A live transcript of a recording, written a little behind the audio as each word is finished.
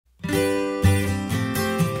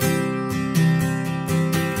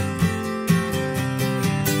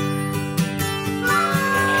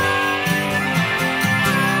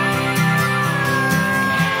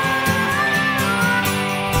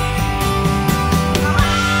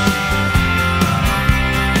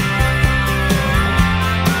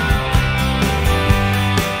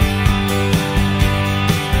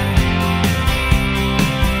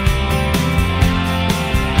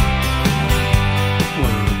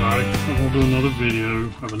we'll do another video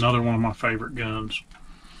of another one of my favorite guns.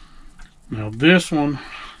 Now this one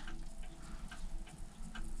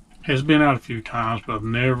has been out a few times, but I've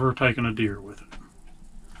never taken a deer with it.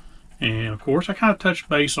 And of course I kind of touched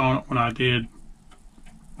base on it when I did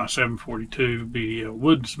my 742 BDL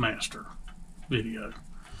Woodsmaster video.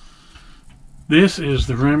 This is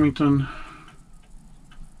the Remington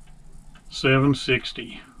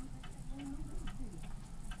 760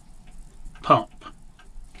 pump.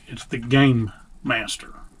 It's the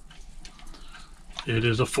Gamemaster. It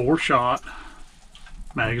is a 4-shot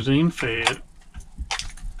magazine fed.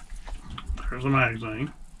 There's a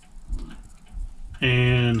magazine.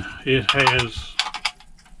 And it has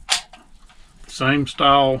the same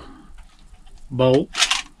style bolt.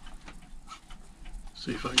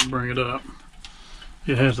 See if I can bring it up.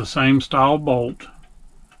 It has the same style bolt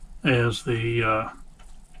as the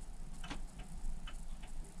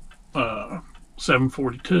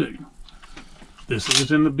 742. This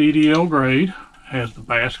is in the BDL grade. Has the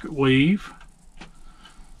basket weave,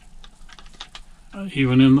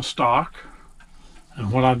 even in the stock.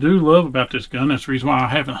 And what I do love about this gun, that's the reason why I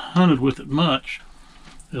haven't hunted with it much,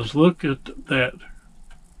 is look at that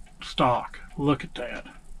stock. Look at that.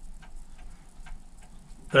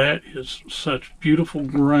 That is such beautiful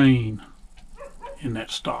grain in that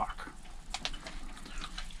stock.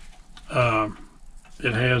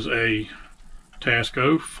 It has a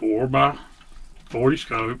Tasco 4x40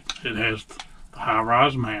 scope. It has the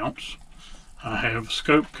high-rise mounts. I have a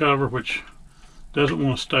scope cover which doesn't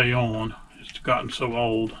want to stay on. It's gotten so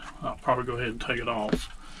old, I'll probably go ahead and take it off.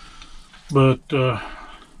 But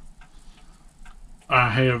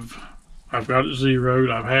I've got it zeroed.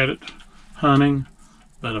 I've had it hunting,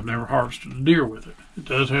 but I've never harvested a deer with it. It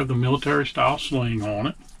does have the military style sling on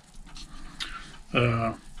it.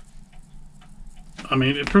 I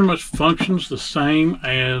mean, it pretty much functions the same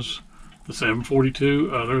as the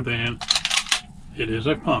 742, other than it is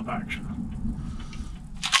a pump action.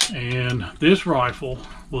 And this rifle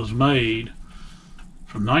was made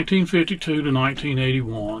from 1952 to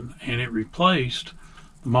 1981, and it replaced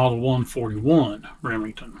the Model 141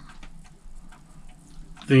 Remington.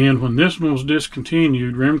 Then when this one was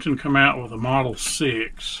discontinued, Remington came out with a Model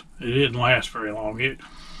 6. It didn't last very long. It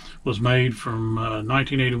was made from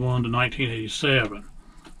 1981 to 1987.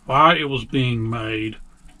 While it was being made,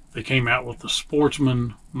 they came out with the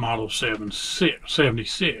Sportsman Model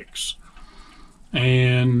 76.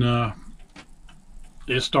 And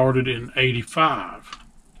it started in 85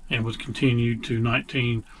 and was continued to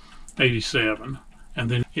 1987.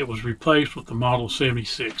 And then it was replaced with the Model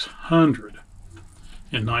 7600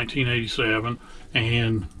 in 1987.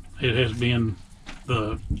 And it has been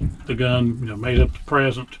the gun, made up to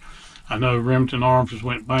present. I know Remington Arms just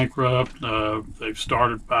went bankrupt. They've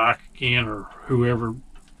started back again, or whoever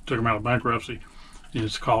took them out of bankruptcy.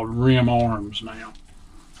 It's called Rem Arms now.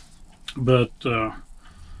 But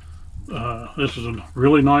this is a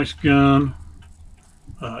really nice gun.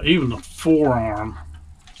 Even the forearm.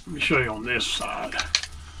 Let me show you on this side.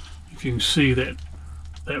 If you can see that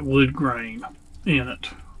wood grain in it.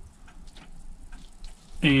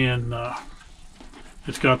 And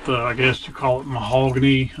it's got the, I guess you call it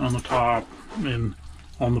mahogany on the top and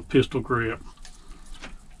on the pistol grip.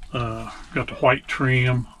 Got the white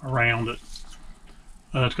trim around it.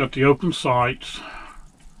 It's got the open sights.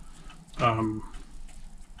 I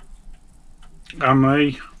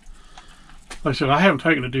may, like I said, I haven't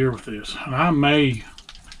taken a deer with this, and I may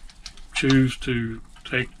choose to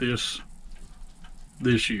take this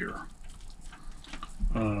year.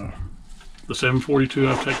 The 742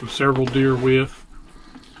 I've taken several deer with.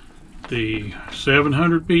 The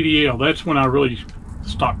 700 BDL, that's when I really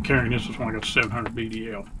stopped carrying this, was when I got the 700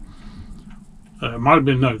 BDL. It might have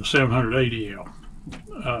been, no, the 700 ADL.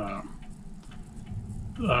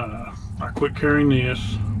 I quit carrying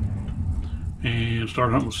this and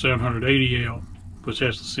started hunting with 700 ADL, which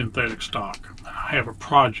has the synthetic stock. I have a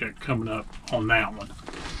project coming up on that one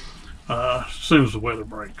as soon as the weather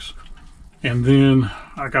breaks. And then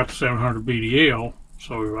I got the 700 BDL,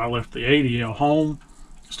 so I left the ADL home,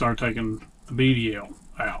 started taking the BDL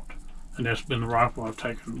out. And that's been the rifle I've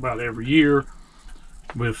taken about every year,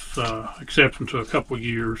 with exception to a couple of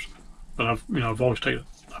years. But I've always taken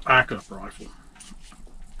a backup rifle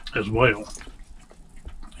as well.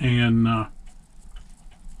 And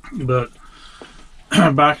but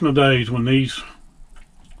back in the days when these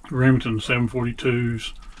Remington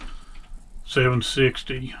 742s,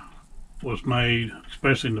 760 was made,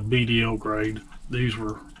 especially in the BDL grade, these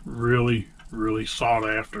were really sought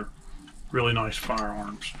after, really nice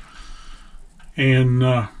firearms. And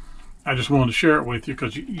I just wanted to share it with you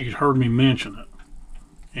because you heard me mention it.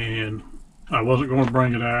 And I wasn't going to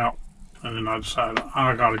bring it out, and then I decided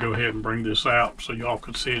I got to go ahead and bring this out so y'all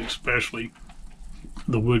could see it, especially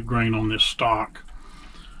the wood grain on this stock.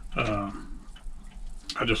 I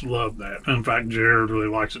just love that. In fact, Jared really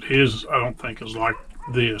likes it. His, I don't think, is like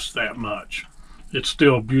this that much. It's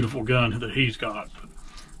still a beautiful gun that he's got, but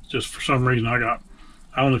just for some reason I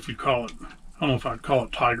don't know if you'd call it, I don't know if I'd call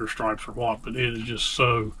it tiger stripes or what, but it is just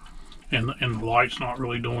so, and the light's not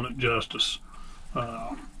really doing it justice.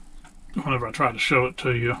 Whenever I try to show it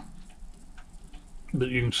to you, but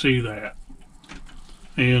you can see that.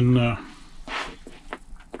 And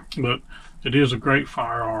but it is a great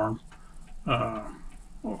firearm.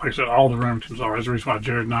 Like I said, all the Remingtons are. That's the reason why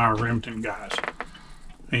Jared and I are Remington guys.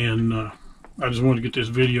 And I just wanted to get this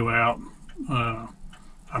video out.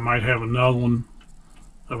 I might have another one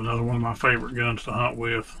of my favorite guns to hunt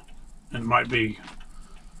with, and it might be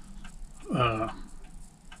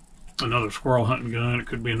another squirrel hunting gun. It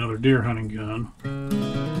could be another deer hunting gun.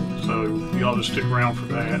 So y'all just stick around for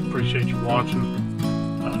that. Appreciate you watching.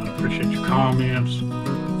 Appreciate your comments.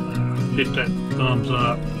 Hit that thumbs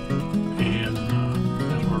up, and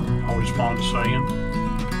as we're always fond of saying,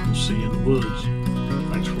 we'll see you in the woods.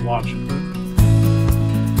 Thanks for watching.